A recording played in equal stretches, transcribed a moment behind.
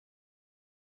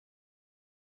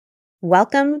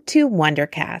Welcome to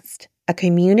Wondercast, a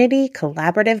community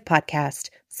collaborative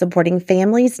podcast supporting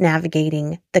families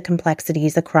navigating the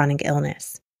complexities of chronic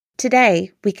illness. Today,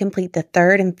 we complete the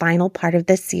third and final part of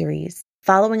this series,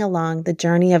 following along the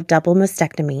journey of double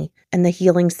mastectomy and the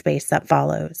healing space that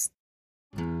follows.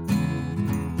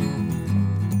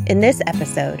 In this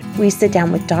episode, we sit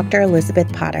down with Dr.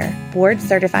 Elisabeth Potter,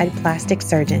 board-certified plastic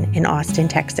surgeon in Austin,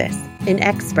 Texas, an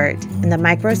expert in the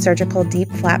microsurgical DIEP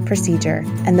flap procedure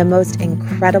and the most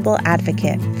incredible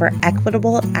advocate for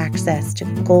equitable access to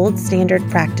gold standard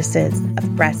practices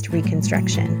of breast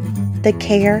reconstruction. The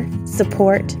care,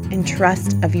 support, and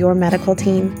trust of your medical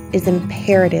team is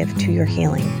imperative to your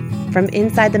healing. From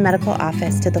inside the medical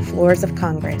office to the floors of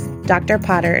Congress, Dr.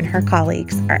 Potter and her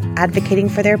colleagues are advocating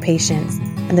for their patients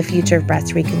and the future of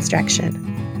breast reconstruction.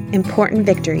 Important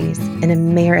victories in a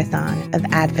marathon of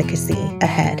advocacy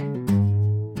ahead.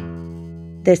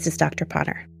 This is Dr.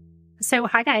 Potter. So,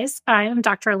 hi guys, I am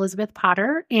Dr. Elisabeth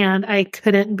Potter, and I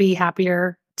couldn't be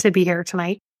happier to be here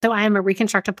tonight. So I am a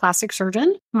reconstructive plastic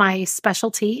surgeon. My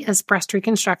specialty is breast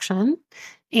reconstruction,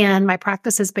 and my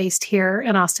practice is based here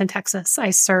in Austin, Texas. I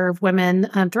serve women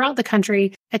throughout the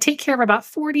country. I take care of about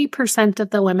 40% of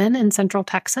the women in Central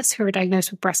Texas who are diagnosed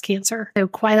with breast cancer. So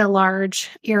quite a large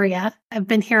area. I've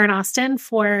been here in Austin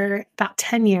for about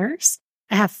 10 years.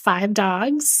 I have 5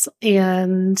 dogs,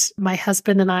 and my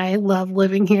husband and I love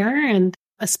living here and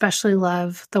especially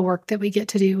love the work that we get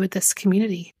to do with this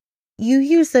community. You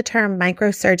use the term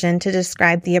microsurgeon to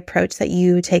describe the approach that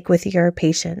you take with your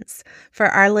patients. For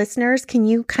our listeners, can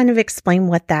you kind of explain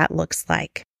what that looks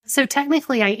like? So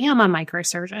technically, I am a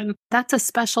microsurgeon. That's a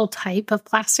special type of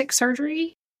plastic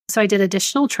surgery. So I did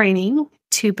additional training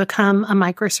to become a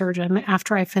microsurgeon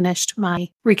after I finished my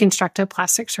reconstructive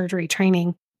plastic surgery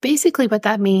training. Basically, what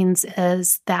that means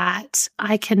is that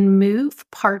I can move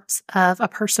parts of a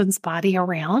person's body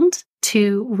around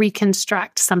to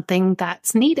reconstruct something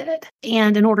that's needed.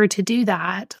 And in order to do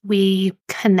that, we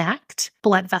connect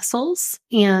blood vessels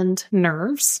and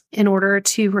nerves in order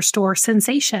to restore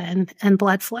sensation and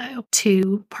blood flow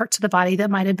to parts of the body that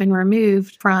might have been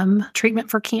removed from treatment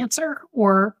for cancer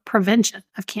or prevention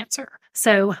of cancer.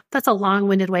 So that's a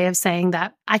long-winded way of saying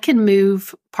that I can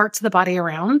move parts of the body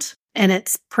around, and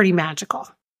it's pretty magical.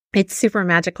 It's super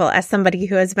magical. As somebody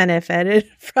who has benefited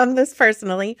from this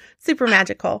personally, super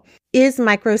magical. Is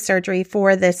microsurgery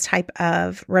for this type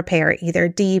of repair, either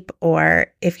DIEP or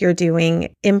if you're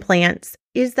doing implants,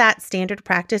 is that standard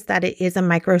practice that it is a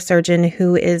microsurgeon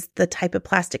who is the type of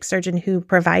plastic surgeon who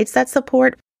provides that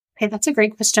support? Hey, that's a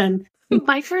great question.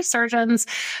 Microsurgeons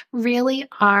really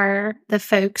are the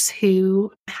folks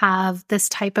who have this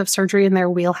type of surgery in their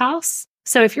wheelhouse.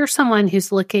 So if you're someone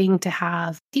who's looking to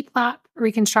have DIEP flap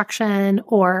reconstruction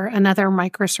or another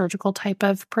microsurgical type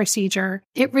of procedure,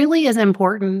 it really is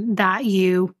important that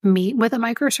you meet with a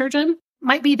microsurgeon.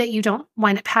 Might be that you don't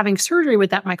wind up having surgery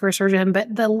with that microsurgeon,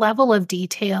 but the level of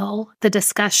detail, the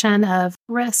discussion of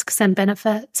risks and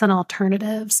benefits and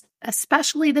alternatives,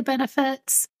 especially the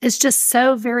benefits, is just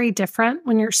so very different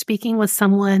when you're speaking with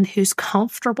someone who's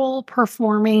comfortable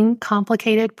performing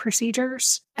complicated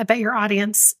procedures. I bet your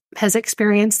audience has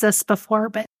experienced this before,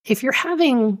 but if you're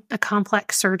having a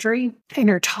complex surgery and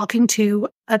you're talking to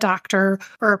a doctor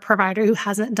or a provider who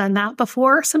hasn't done that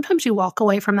before, sometimes you walk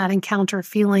away from that encounter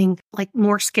feeling like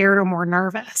more scared or more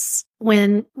nervous,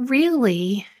 when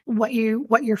really what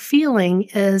you're feeling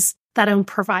is that own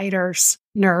provider's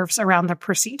nerves around the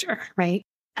procedure, right?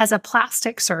 As a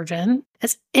plastic surgeon,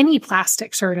 as any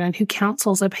plastic surgeon who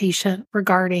counsels a patient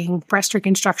regarding breast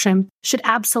reconstruction should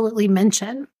absolutely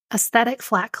mention aesthetic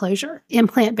flat closure,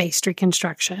 implant-based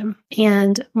reconstruction,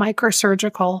 and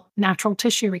microsurgical natural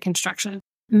tissue reconstruction.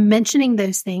 Mentioning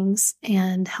those things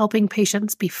and helping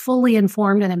patients be fully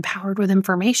informed and empowered with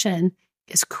information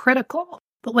is critical.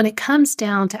 But when it comes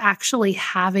down to actually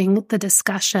having the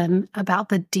discussion about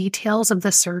the details of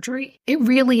the surgery, it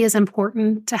really is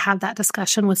important to have that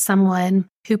discussion with someone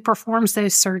who performs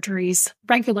those surgeries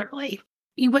regularly.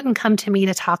 You wouldn't come to me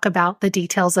to talk about the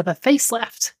details of a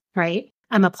facelift, right?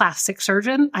 I'm a plastic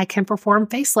surgeon. I can perform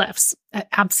facelifts.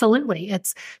 Absolutely.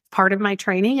 It's part of my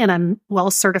training, and I'm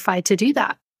well certified to do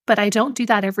that. But I don't do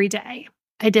that every day.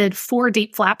 I did 4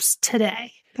 DIEP flaps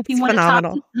today. That's you want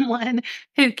phenomenal. to talk to someone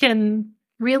who can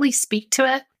really speak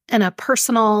to it in a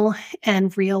personal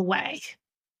and real way.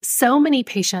 So many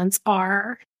patients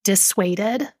are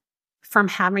dissuaded from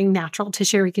having natural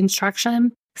tissue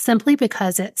reconstruction simply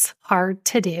because it's hard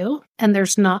to do, and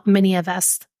there's not many of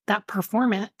us that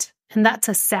perform it. And that's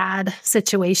a sad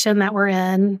situation that we're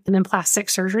in plastic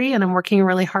surgery, and I'm working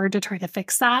really hard to try to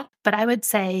fix that. But I would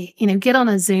say, get on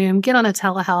a Zoom, get on a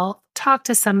telehealth, talk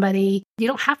to somebody, you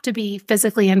don't have to be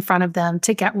physically in front of them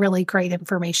to get really great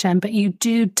information, but you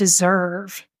do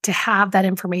deserve to have that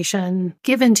information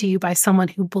given to you by someone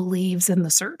who believes in the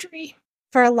surgery.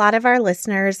 For a lot of our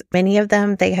listeners, many of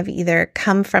them, they have either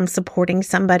come from supporting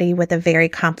somebody with a very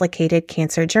complicated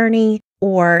cancer journey,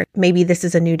 or maybe this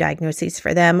is a new diagnosis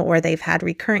for them, or they've had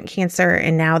recurrent cancer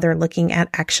and now they're looking at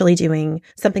actually doing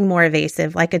something more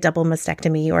evasive like a double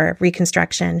mastectomy or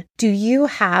reconstruction. Do you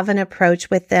have an approach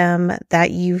with them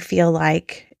that you feel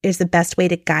like is the best way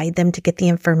to guide them to get the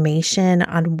information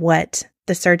on what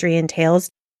the surgery entails?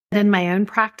 In my own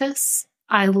practice,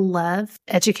 I love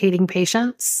educating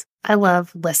patients. I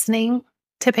love listening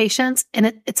to patients.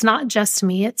 And it's not just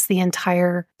me, it's the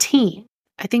entire team.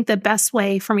 I think the best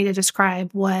way for me to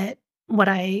describe what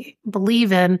I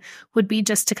believe in would be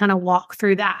just to kind of walk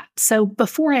through that. So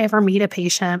before I ever meet a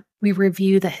patient, we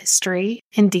review the history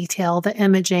in detail, the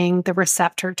imaging, the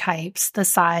receptor types, the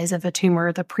size of a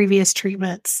tumor, the previous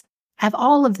treatments. I have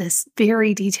all of this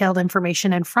very detailed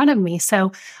information in front of me.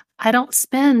 So I don't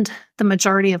spend the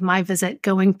majority of my visit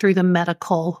going through the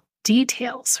medical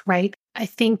details, right? I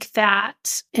think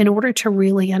that in order to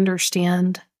really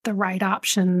understand the right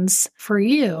options for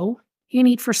you, you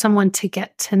need for someone to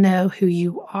get to know who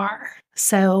you are.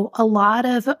 So a lot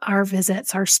of our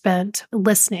visits are spent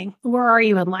listening. Where are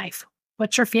you in life?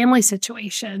 What's your family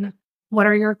situation? What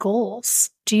are your goals?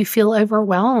 Do you feel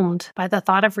overwhelmed by the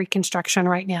thought of reconstruction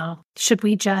right now? Should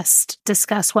we just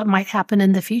discuss what might happen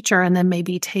in the future and then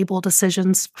maybe table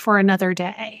decisions for another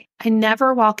day? I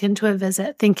never walk into a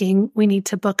visit thinking we need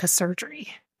to book a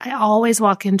surgery. I always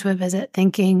walk into a visit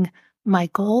thinking my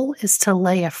goal is to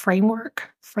lay a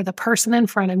framework for the person in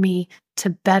front of me to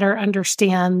better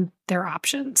understand their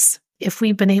options. If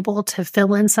we've been able to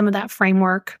fill in some of that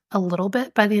framework a little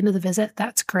bit by the end of the visit,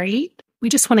 that's great. We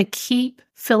just want to keep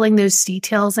filling those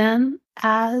details in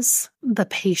as the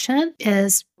patient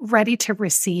is ready to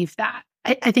receive that.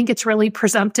 I think it's really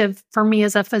presumptive for me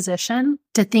as a physician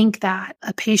to think that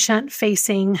a patient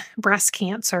facing breast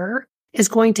cancer is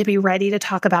going to be ready to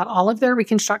talk about all of their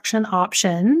reconstruction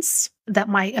options that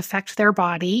might affect their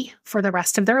body for the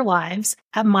rest of their lives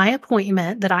at my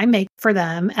appointment that I make for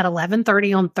them at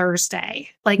 11:30 on Thursday.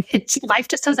 Life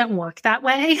just doesn't work that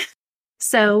way.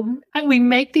 So we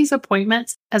make these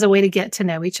appointments as a way to get to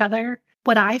know each other.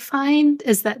 What I find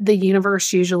is that the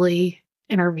universe usually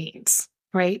intervenes,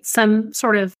 right? Some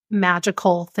sort of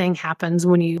magical thing happens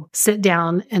when you sit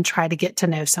down and try to get to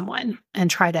know someone and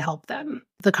try to help them.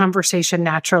 The conversation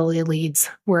naturally leads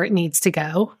where it needs to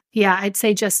go. Yeah, I'd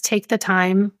say just take the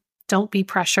time. Don't be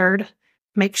pressured.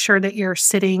 Make sure that you're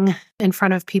sitting in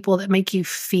front of people that make you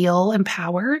feel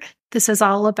empowered. This is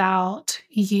all about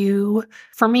you.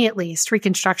 For me, at least,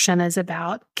 reconstruction is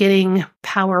about getting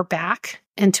power back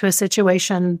into a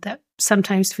situation that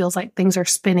sometimes feels like things are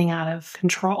spinning out of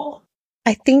control.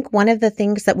 I think one of the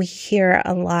things that we hear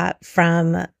a lot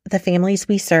from the families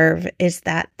we serve is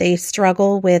that they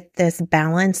struggle with this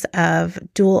balance of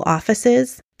dual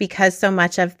offices because so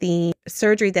much of the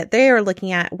surgery that they are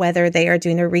looking at, whether they are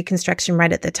doing their reconstruction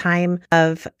right at the time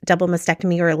of double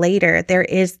mastectomy or later, there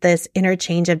is this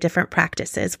interchange of different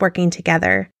practices working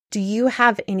together. Do you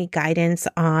have any guidance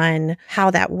on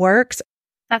how that works?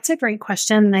 That's a great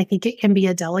question, and I think it can be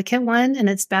a delicate one, and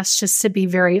it's best just to be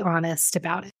very honest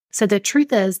about it. So the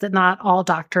truth is that not all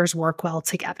doctors work well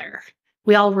together.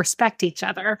 We all respect each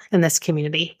other in this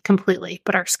community completely,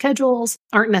 but our schedules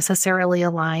aren't necessarily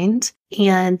aligned,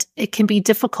 and it can be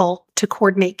difficult to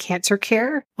coordinate cancer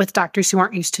care with doctors who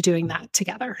aren't used to doing that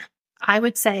together. I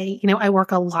would say, I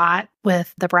work a lot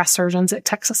with the breast surgeons at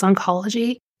Texas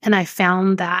Oncology, and I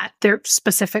found that there are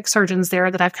specific surgeons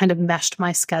there that I've kind of meshed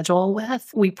my schedule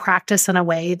with. We practice in a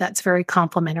way that's very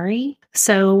complementary.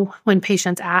 So when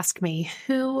patients ask me,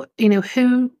 who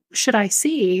should I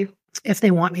see? If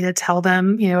they want me to tell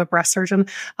them, a breast surgeon,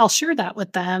 I'll share that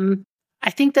with them.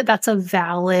 I think that that's a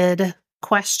valid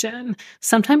question.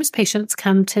 Sometimes patients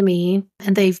come to me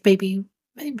and they've maybe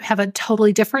have a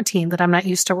totally different team that I'm not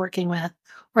used to working with,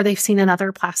 or they've seen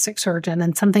another plastic surgeon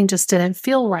and something just didn't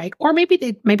feel right, or maybe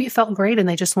it felt great and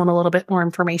they just want a little bit more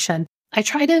information. I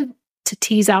try to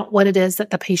tease out what it is that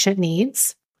the patient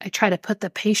needs. I try to put the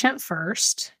patient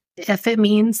first. If it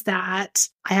means that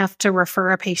I have to refer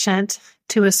a patient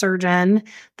to a surgeon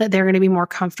that they're going to be more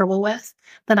comfortable with,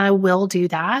 then I will do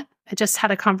that. I just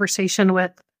had a conversation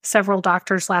with several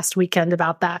doctors last weekend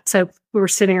about that. So we were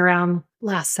sitting around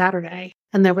last Saturday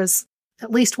and there was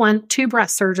at least two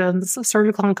breast surgeons, a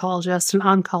surgical oncologist, an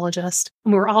oncologist.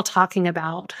 And we were all talking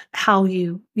about how do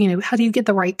you get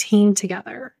the right team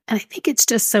together? And I think it's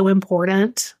just so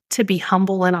important to be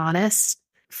humble and honest,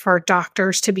 for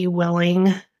doctors to be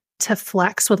willing to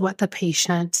flex with what the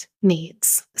patient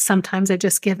needs. Sometimes I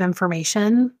just give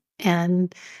information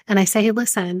and I say, hey,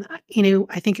 listen,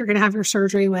 I think you're going to have your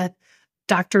surgery with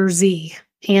Dr. Z.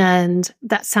 And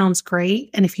that sounds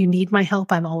great. And if you need my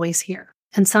help, I'm always here.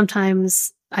 And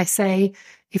sometimes I say,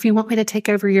 if you want me to take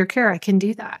over your care, I can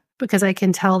do that because I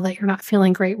can tell that you're not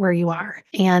feeling great where you are.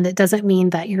 And it doesn't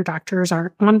mean that your doctors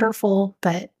aren't wonderful,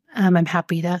 but I'm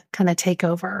happy to kind of take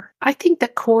over. I think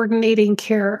that coordinating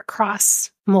care across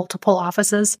multiple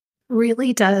offices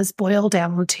really does boil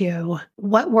down to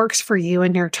what works for you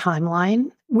in your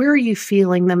timeline. Where are you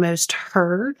feeling the most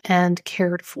heard and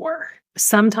cared for?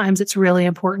 Sometimes it's really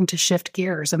important to shift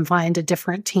gears and find a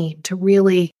different team to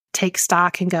really take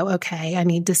stock and go, okay, I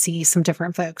need to see some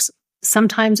different folks.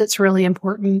 Sometimes it's really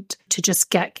important to just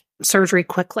get surgery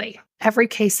quickly. Every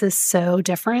case is so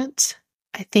different.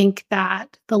 I think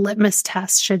that the litmus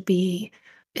test should be,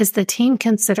 is the team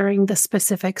considering the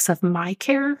specifics of my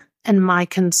care and my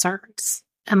concerns?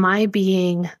 Am I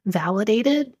being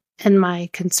validated in my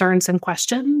concerns and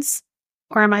questions,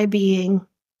 or am I being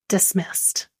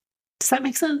dismissed? Does that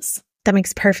make sense? That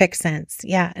makes perfect sense.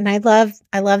 Yeah. And I love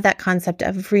that concept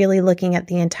of really looking at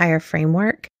the entire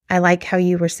framework. I like how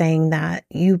you were saying that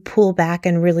you pull back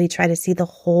and really try to see the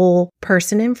whole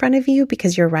person in front of you,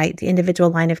 because you're right. The individual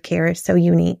line of care is so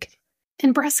unique.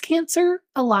 In breast cancer,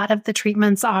 a lot of the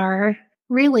treatments are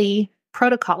really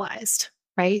protocolized,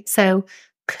 right? So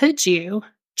could you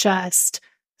just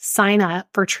sign up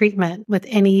for treatment with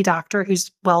any doctor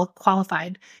who's well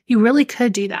qualified? You really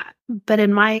could do that. But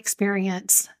in my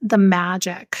experience, the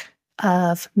magic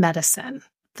of medicine,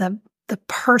 the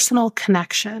personal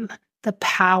connection, the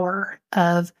power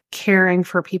of caring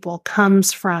for people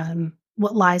comes from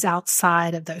what lies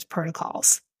outside of those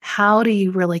protocols. How do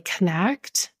you really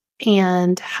connect?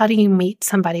 And how do you meet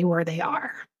somebody where they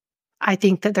are? I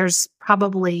think that there's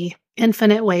probably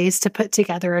infinite ways to put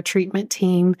together a treatment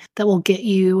team that will get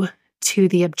you to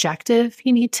the objective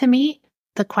you need to meet.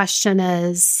 The question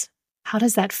is, how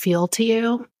does that feel to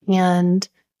you? And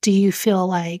do you feel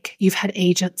like you've had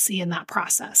agency in that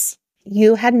process?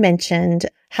 You had mentioned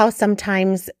how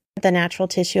sometimes the natural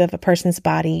tissue of a person's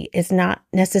body is not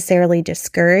necessarily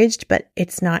discouraged, but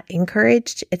it's not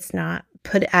encouraged. It's not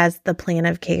put as the plan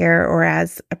of care or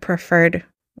as a preferred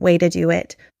way to do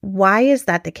it. Why is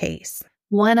that the case?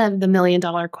 One of the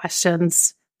million-dollar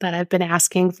questions that I've been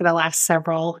asking for the last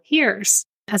several years.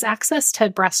 As access to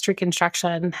breast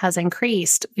reconstruction has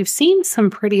increased, we've seen some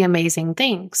pretty amazing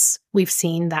things. We've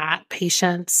seen that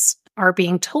patients are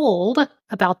being told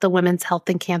about the Women's Health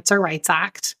and Cancer Rights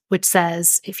Act, which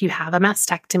says if you have a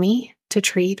mastectomy to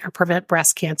treat or prevent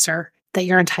breast cancer, that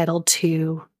you're entitled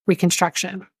to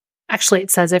reconstruction. Actually,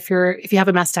 it says if you have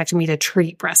a mastectomy to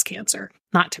treat breast cancer,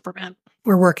 not to prevent.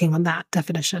 We're working on that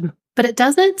definition. But it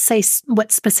doesn't say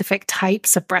what specific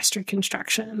types of breast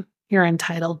reconstruction you're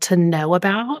entitled to know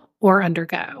about or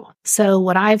undergo. So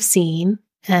what I've seen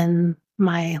in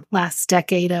my last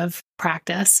decade of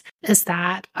practice is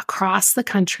that across the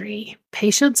country,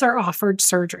 patients are offered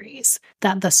surgeries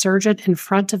that the surgeon in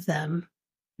front of them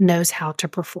knows how to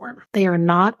perform. They are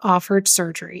not offered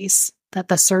surgeries that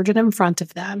the surgeon in front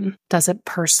of them doesn't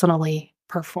personally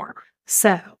perform.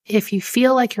 So if you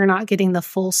feel like you're not getting the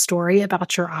full story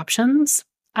about your options,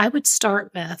 I would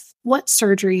start with, what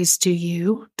surgeries do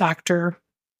you, Dr.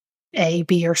 A,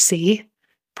 B, or C,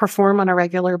 perform on a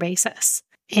regular basis?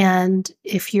 And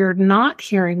if you're not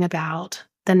hearing about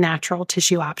the natural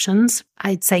tissue options,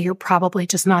 I'd say you're probably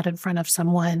just not in front of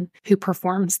someone who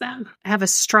performs them. I have a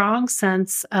strong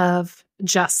sense of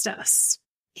justice.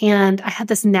 And I had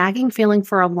this nagging feeling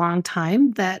for a long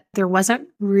time that there wasn't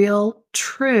real,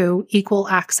 true equal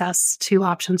access to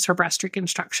options for breast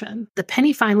reconstruction. The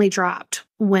penny finally dropped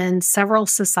when several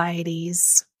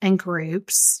societies and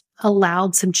groups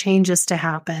allowed some changes to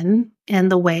happen in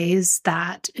the ways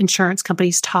that insurance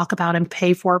companies talk about and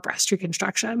pay for breast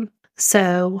reconstruction.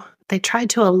 So they tried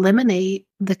to eliminate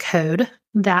the code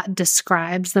that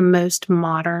describes the most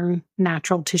modern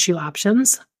natural tissue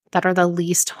options that are the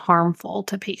least harmful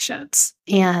to patients.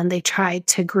 And they tried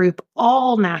to group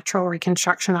all natural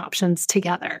reconstruction options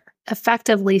together,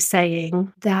 effectively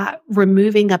saying that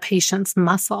removing a patient's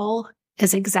muscle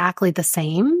is exactly the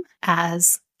same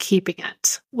as keeping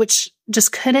it, which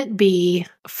just couldn't be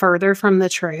further from the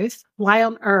truth. Why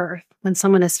on earth, when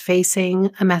someone is facing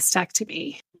a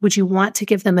mastectomy, would you want to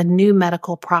give them a new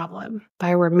medical problem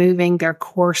by removing their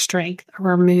core strength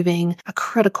or removing a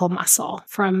critical muscle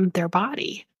from their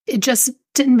body? It just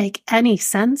didn't make any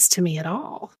sense to me at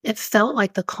all. It felt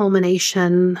like the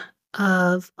culmination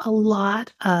of a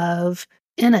lot of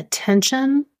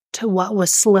inattention to what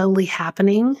was slowly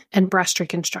happening in breast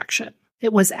reconstruction.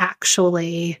 It was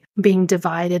actually being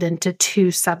divided into two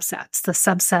subsets, the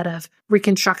subset of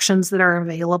reconstructions that are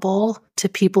available to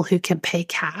people who can pay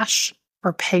cash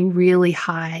or pay really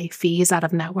high fees out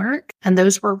of network. And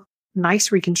those were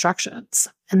nice reconstructions.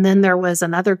 And then there was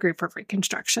another group of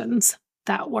reconstructions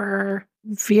that were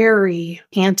very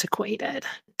antiquated,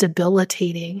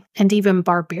 debilitating, and even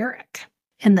barbaric.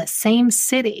 In the same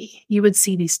city, you would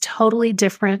see these totally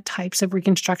different types of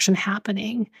reconstruction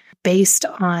happening based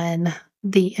on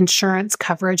the insurance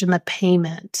coverage and the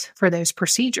payment for those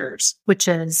procedures, which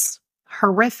is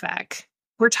horrific.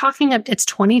 We're talking, it's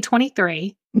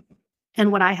 2023.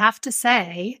 And what I have to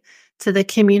say to the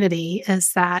community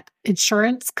is that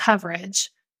insurance coverage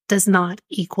does not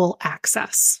equal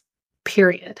access,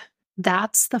 period.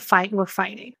 That's the fight we're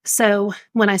fighting. So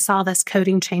when I saw this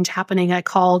coding change happening, I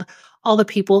called all the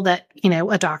people that,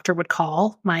 a doctor would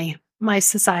call, my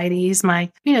societies,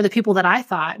 the people that I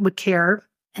thought would care,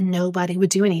 and nobody would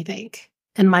do anything.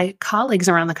 And my colleagues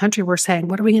around the country were saying,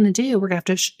 what are we going to do? We're going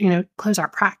to have to, close our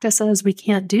practices. We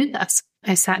can't do this.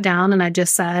 I sat down and I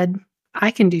just said,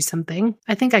 I can do something.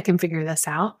 I think I can figure this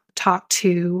out. Talked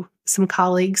to some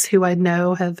colleagues who I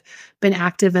know have been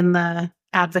active in the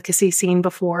advocacy scene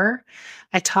before.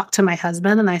 I talked to my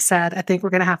husband and I said, I think we're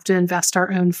going to have to invest our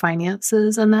own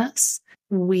finances in this.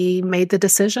 We made the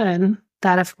decision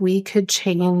that if we could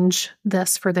change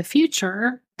this for the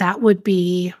future, that would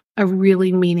be a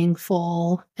really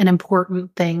meaningful and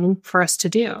important thing for us to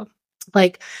do.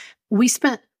 Like we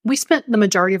spent the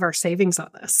majority of our savings on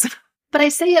this. But I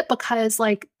say it because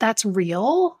that's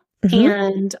real. Mm-hmm.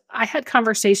 And I had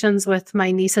conversations with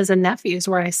my nieces and nephews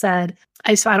where I said,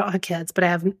 I don't have kids, but I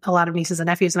have a lot of nieces and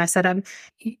nephews. And I said,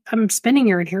 I'm spending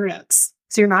your inheritance.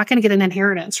 So you're not going to get an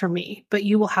inheritance from me, but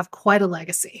you will have quite a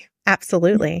legacy.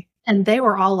 Absolutely. And they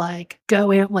were all like,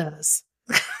 go Aunt Liz.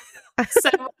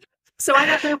 So I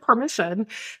got their permission.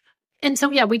 And so,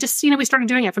 we just, we started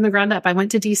doing it from the ground up. I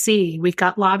went to DC. We've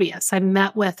got lobbyists. I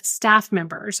met with staff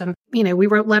members and, we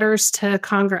wrote letters to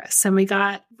Congress and we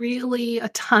got really a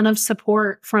ton of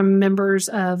support from members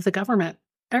of the government.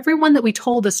 Everyone that we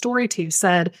told the story to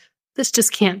said, this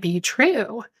just can't be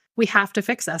true. We have to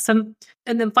fix this. And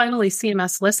then finally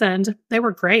CMS listened. They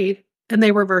were great and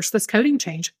they reversed this coding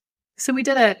change. So we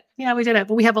did it. Yeah, we did it.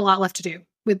 But we have a lot left to do.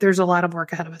 There's a lot of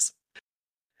work ahead of us.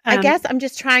 I guess I'm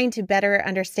just trying to better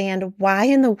understand why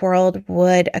in the world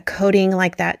would a coding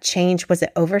like that change? Was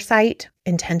it oversight,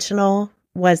 intentional?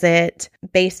 Was it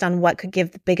based on what could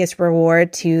give the biggest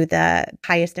reward to the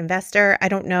highest investor? I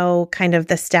don't know kind of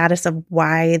the status of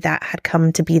why that had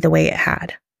come to be the way it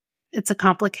had. It's a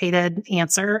complicated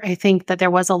answer. I think that there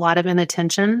was a lot of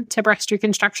inattention to breast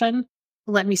reconstruction.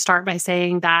 Let me start by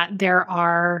saying that there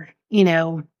are,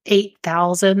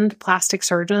 8,000 plastic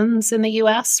surgeons in the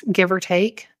US, give or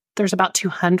take. There's about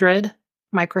 200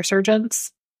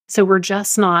 microsurgeons. So we're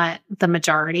just not the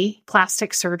majority.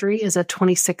 Plastic surgery is a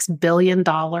 $26 billion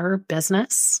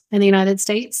business in the United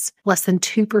States. Less than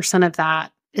 2% of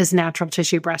that is natural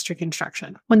tissue breast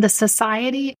reconstruction. When the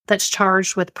society that's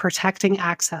charged with protecting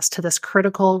access to this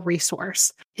critical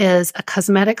resource is a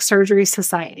cosmetic surgery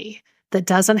society that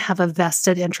doesn't have a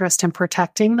vested interest in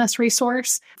protecting this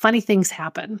resource, funny things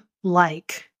happen,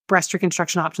 like breast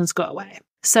reconstruction options go away.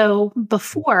 So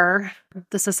before,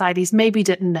 the societies maybe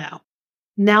didn't know.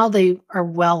 Now they are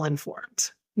well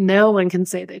informed. No one can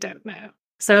say they don't know.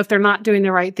 So if they're not doing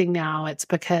the right thing now, it's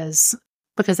because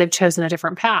they've chosen a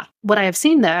different path. What I have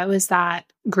seen, though, is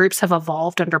that groups have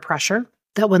evolved under pressure,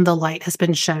 that when the light has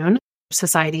been shown,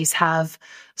 societies have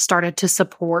started to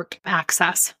support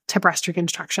access to breast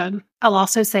reconstruction. I'll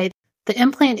also say the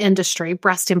implant industry,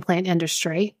 breast implant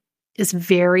industry, is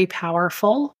very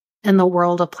powerful in the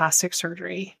world of plastic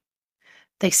surgery.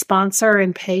 They sponsor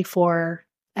and pay for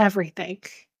everything.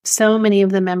 So many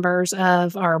of the members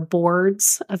of our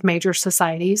boards of major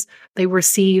societies, they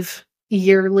receive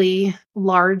yearly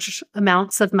large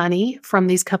amounts of money from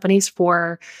these companies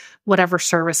for whatever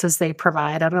services they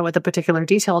provide. I don't know what the particular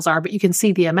details are, but you can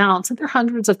see the amounts, and they're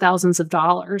hundreds of thousands of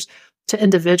dollars to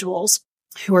individuals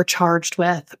who are charged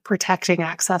with protecting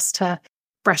access to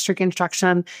breast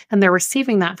reconstruction, and they're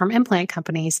receiving that from implant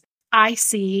companies. I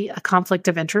see a conflict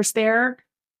of interest there.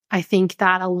 I think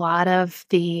that a lot of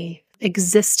the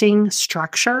existing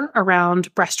structure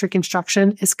around breast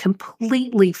reconstruction is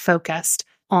completely focused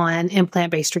on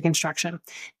implant-based reconstruction.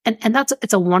 And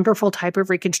it's a wonderful type of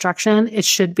reconstruction. It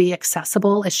should be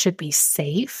accessible. It should be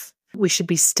safe. We should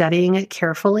be studying it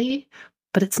carefully,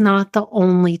 but it's not the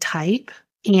only type.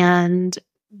 And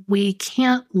we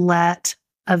can't let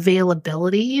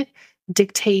availability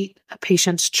dictate a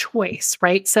patient's choice,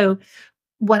 right? So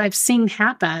what I've seen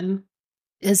happen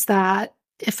is that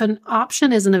if an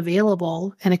option isn't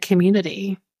available in a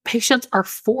community, patients are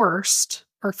forced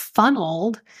or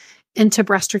funneled into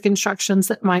breast reconstructions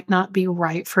that might not be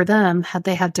right for them had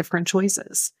they had different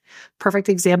choices. Perfect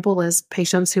example is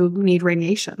patients who need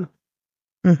radiation.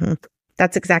 Mm-hmm.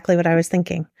 That's exactly what I was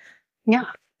thinking. Yeah.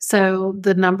 So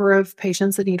the number of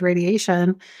patients that need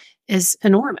radiation is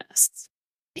enormous.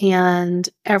 And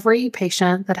every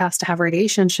patient that has to have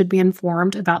radiation should be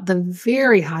informed about the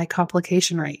very high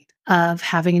complication rate of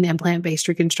having an implant-based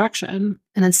reconstruction.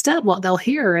 And instead, what they'll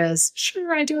hear is,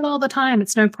 sure, I do it all the time.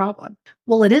 It's no problem.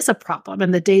 Well, it is a problem,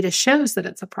 and the data shows that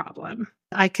it's a problem.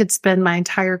 I could spend my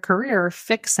entire career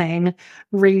fixing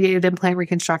radiated implant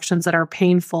reconstructions that are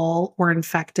painful or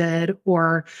infected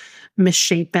or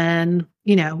misshapen.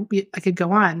 I could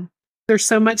go on. There's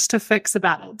so much to fix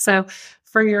about it. So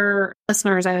for your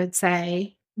listeners, I would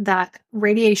say that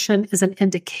radiation is an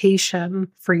indication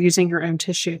for using your own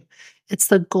tissue. It's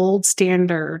the gold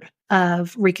standard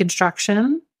of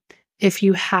reconstruction if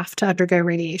you have to undergo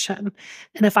radiation.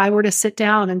 And if I were to sit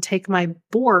down and take my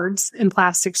boards in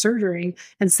plastic surgery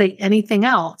and say anything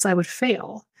else, I would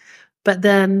fail. But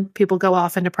then people go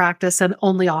off into practice and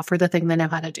only offer the thing they know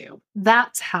how to do.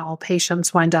 That's how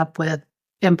patients wind up with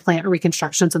implant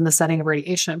reconstructions in the setting of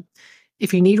radiation.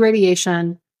 If you need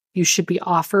radiation, you should be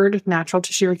offered natural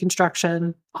tissue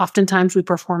reconstruction. Oftentimes we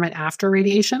perform it after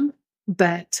radiation,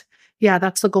 but yeah,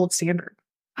 that's the gold standard.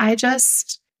 I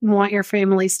just want your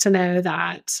families to know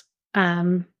that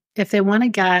if they want to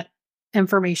get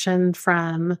information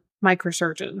from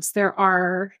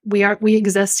microsurgeons, we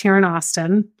exist here in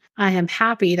Austin. I am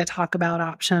happy to talk about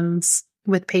options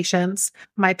with patients.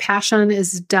 My passion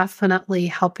is definitely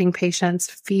helping patients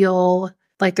feel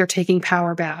like they're taking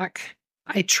power back.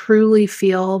 I truly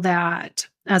feel that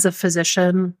as a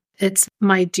physician, it's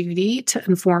my duty to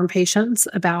inform patients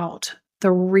about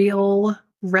the real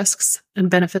risks and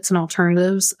benefits and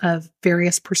alternatives of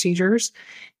various procedures.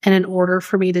 And in order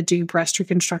for me to do breast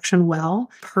reconstruction well,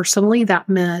 personally, that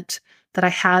meant that I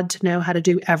had to know how to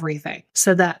do everything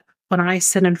so that when I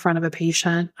sit in front of a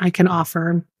patient, I can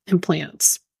offer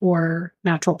implants or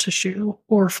natural tissue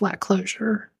or flat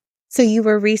closure. So you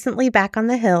were recently back on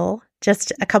the Hill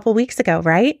just a couple weeks ago,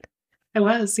 right? I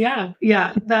was, yeah.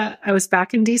 Yeah, I was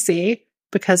back in DC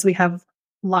because we have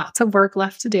lots of work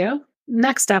left to do.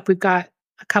 Next up, we've got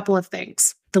a couple of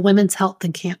things. The Women's Health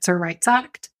and Cancer Rights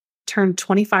Act turned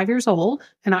 25 years old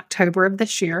in October of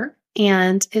this year,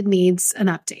 and it needs an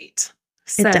update.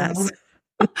 It does.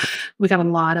 We got a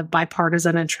lot of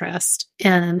bipartisan interest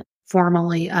in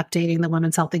formally updating the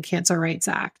Women's Health and Cancer Rights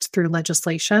Act through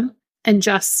legislation. And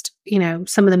just,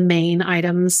 some of the main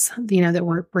items, that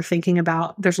we're thinking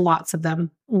about, there's lots of them.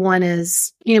 One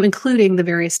is, including the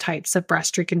various types of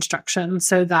breast reconstruction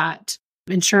so that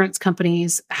insurance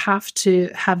companies have to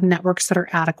have networks that are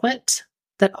adequate,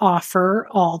 that offer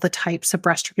all the types of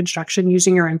breast reconstruction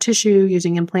using your own tissue,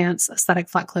 using implants, aesthetic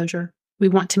flat closure. We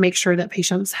want to make sure that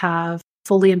patients have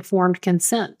fully informed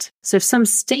consent. So if some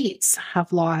states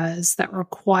have laws that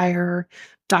require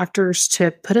doctors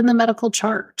to put in the medical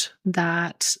chart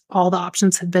that all the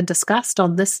options have been discussed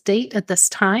on this date at this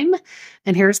time,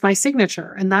 and here's my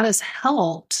signature. And that has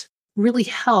really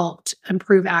helped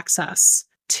improve access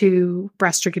to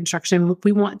breast reconstruction.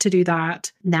 We want to do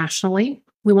that nationally.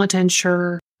 We want to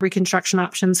ensure reconstruction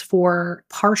options for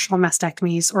partial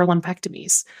mastectomies or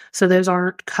lumpectomies. So those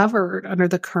aren't covered under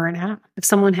the current act. If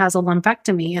someone has a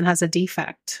lumpectomy and has a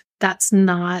defect, that's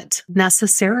not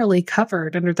necessarily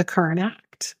covered under the current act.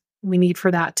 We need for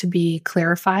that to be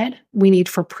clarified. We need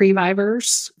for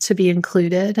previvors to be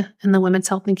included in the Women's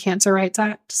Health and Cancer Rights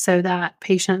Act so that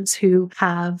patients who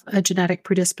have a genetic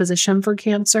predisposition for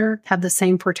cancer have the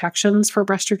same protections for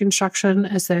breast reconstruction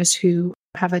as those who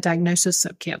have a diagnosis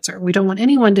of cancer. We don't want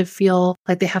anyone to feel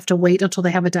like they have to wait until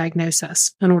they have a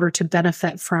diagnosis in order to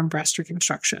benefit from breast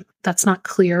reconstruction. That's not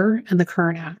clear in the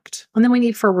current act. And then we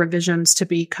need for revisions to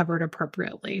be covered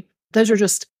appropriately. Those are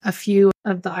just a few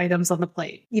of the items on the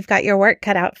plate. You've got your work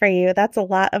cut out for you. That's a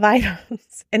lot of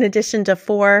items. In addition to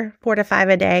four to five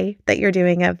a day that you're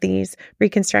doing of these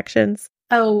reconstructions.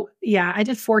 Oh, yeah. I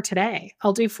did 4 today.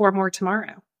 I'll do 4 more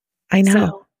tomorrow. I know.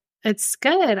 So it's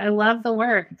good. I love the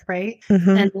work, right? Mm-hmm.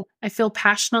 And I feel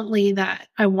passionately that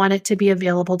I want it to be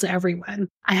available to everyone.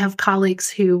 I have colleagues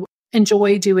who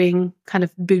enjoy doing kind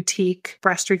of boutique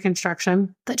breast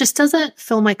reconstruction that just doesn't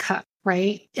fill my cup,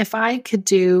 right? If I could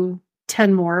do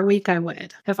 10 more a week, I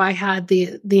would. If I had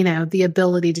the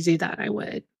ability to do that, I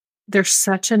would. There's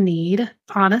such a need.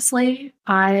 Honestly,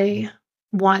 I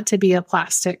want to be a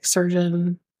plastic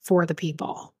surgeon for the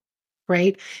people.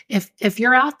 Right? If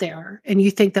you're out there and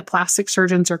you think that plastic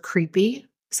surgeons are creepy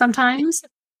sometimes,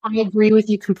 I agree with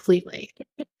you completely.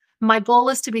 My goal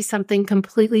is to be something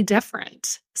completely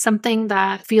different, something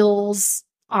that feels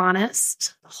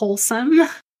honest, wholesome.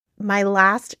 My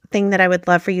last thing that I would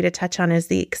love for you to touch on is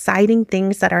the exciting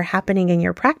things that are happening in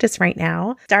your practice right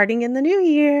now, starting in the new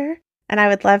year. And I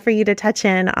would love for you to touch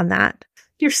in on that.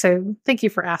 Thank you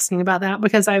for asking about that,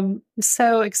 because I'm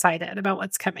so excited about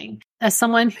what's coming. As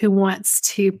someone who wants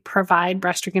to provide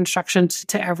breast reconstruction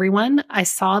to everyone, I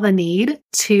saw the need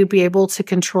to be able to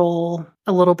control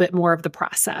a little bit more of the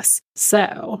process.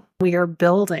 So we are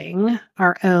building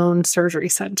our own surgery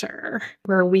center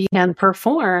where we can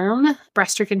perform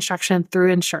breast reconstruction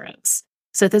through insurance.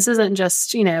 So this isn't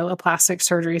just, a plastic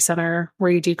surgery center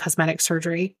where you do cosmetic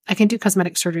surgery. I can do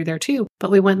cosmetic surgery there too,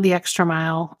 but we went the extra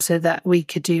mile so that we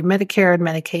could do Medicare and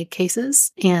Medicaid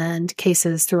cases and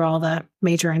cases through all the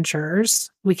major insurers.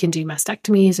 We can do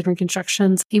mastectomies and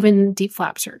reconstructions, even deep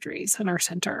flap surgeries in our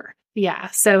center. Yeah,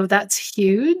 so that's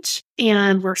huge.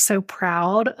 And we're so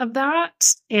proud of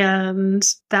that. And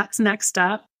that's next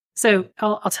up. So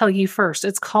I'll tell you first,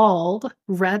 it's called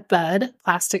Redbud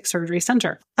Plastic Surgery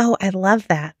Center. Oh, I love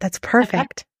that. That's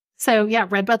perfect. Okay. So yeah,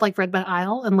 Redbud, like Redbud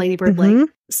Isle and Ladybird Lake.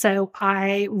 So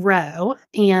I row.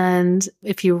 And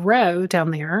if you row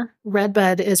down there,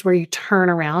 Redbud is where you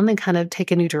turn around and kind of take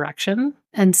a new direction.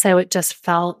 And so it just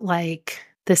felt like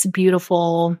this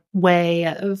beautiful way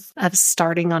of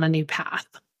starting on a new path.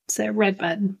 So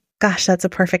Redbud. Gosh, that's a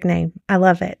perfect name. I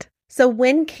love it. So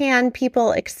when can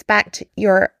people expect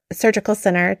your surgical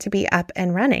center to be up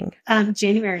and running?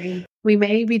 January. We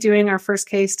may be doing our first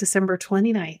case December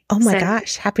 29th. Oh my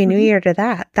gosh. Happy New Year to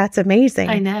that. That's amazing.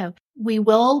 I know. We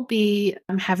will be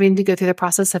having to go through the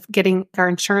process of getting our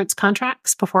insurance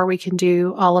contracts before we can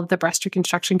do all of the breast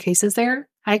reconstruction cases there.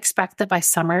 I expect that by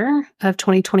summer of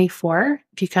 2024,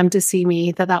 if you come to see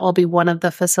me, that will be one of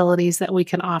the facilities that we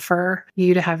can offer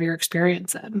you to have your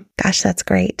experience in. Gosh, that's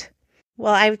great.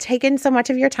 Well, I've taken so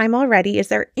much of your time already. Is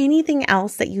there anything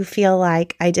else that you feel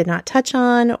like I did not touch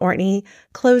on, or any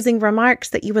closing remarks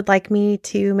that you would like me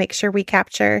to make sure we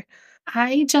capture?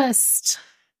 I just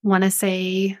want to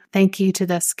say thank you to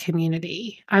this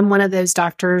community. I'm one of those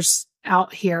doctors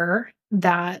out here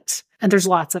and there's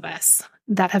lots of us,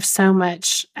 that have so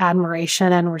much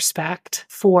admiration and respect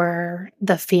for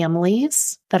the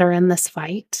families that are in this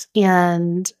fight.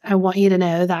 And I want you to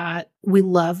know that we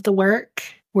love the work.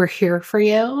 We're here for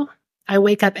you. I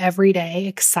wake up every day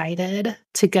excited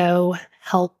to go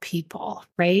help people,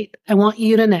 right? I want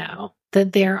you to know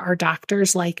that there are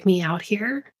doctors like me out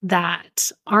here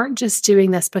that aren't just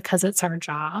doing this because it's our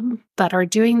job, but are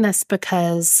doing this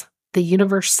because the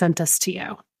universe sent us to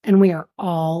you, and we are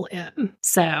all in.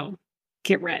 So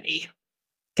get ready.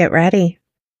 Get ready.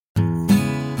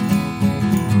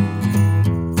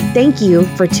 Thank you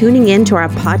for tuning in to our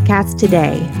podcast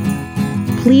today.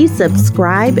 Please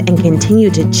subscribe and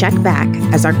continue to check back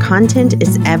as our content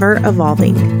is ever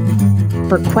evolving.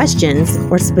 For questions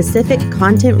or specific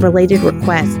content-related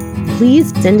requests,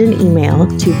 please send an email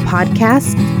to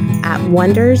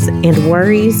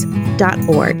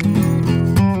podcast@wondersandworries.org.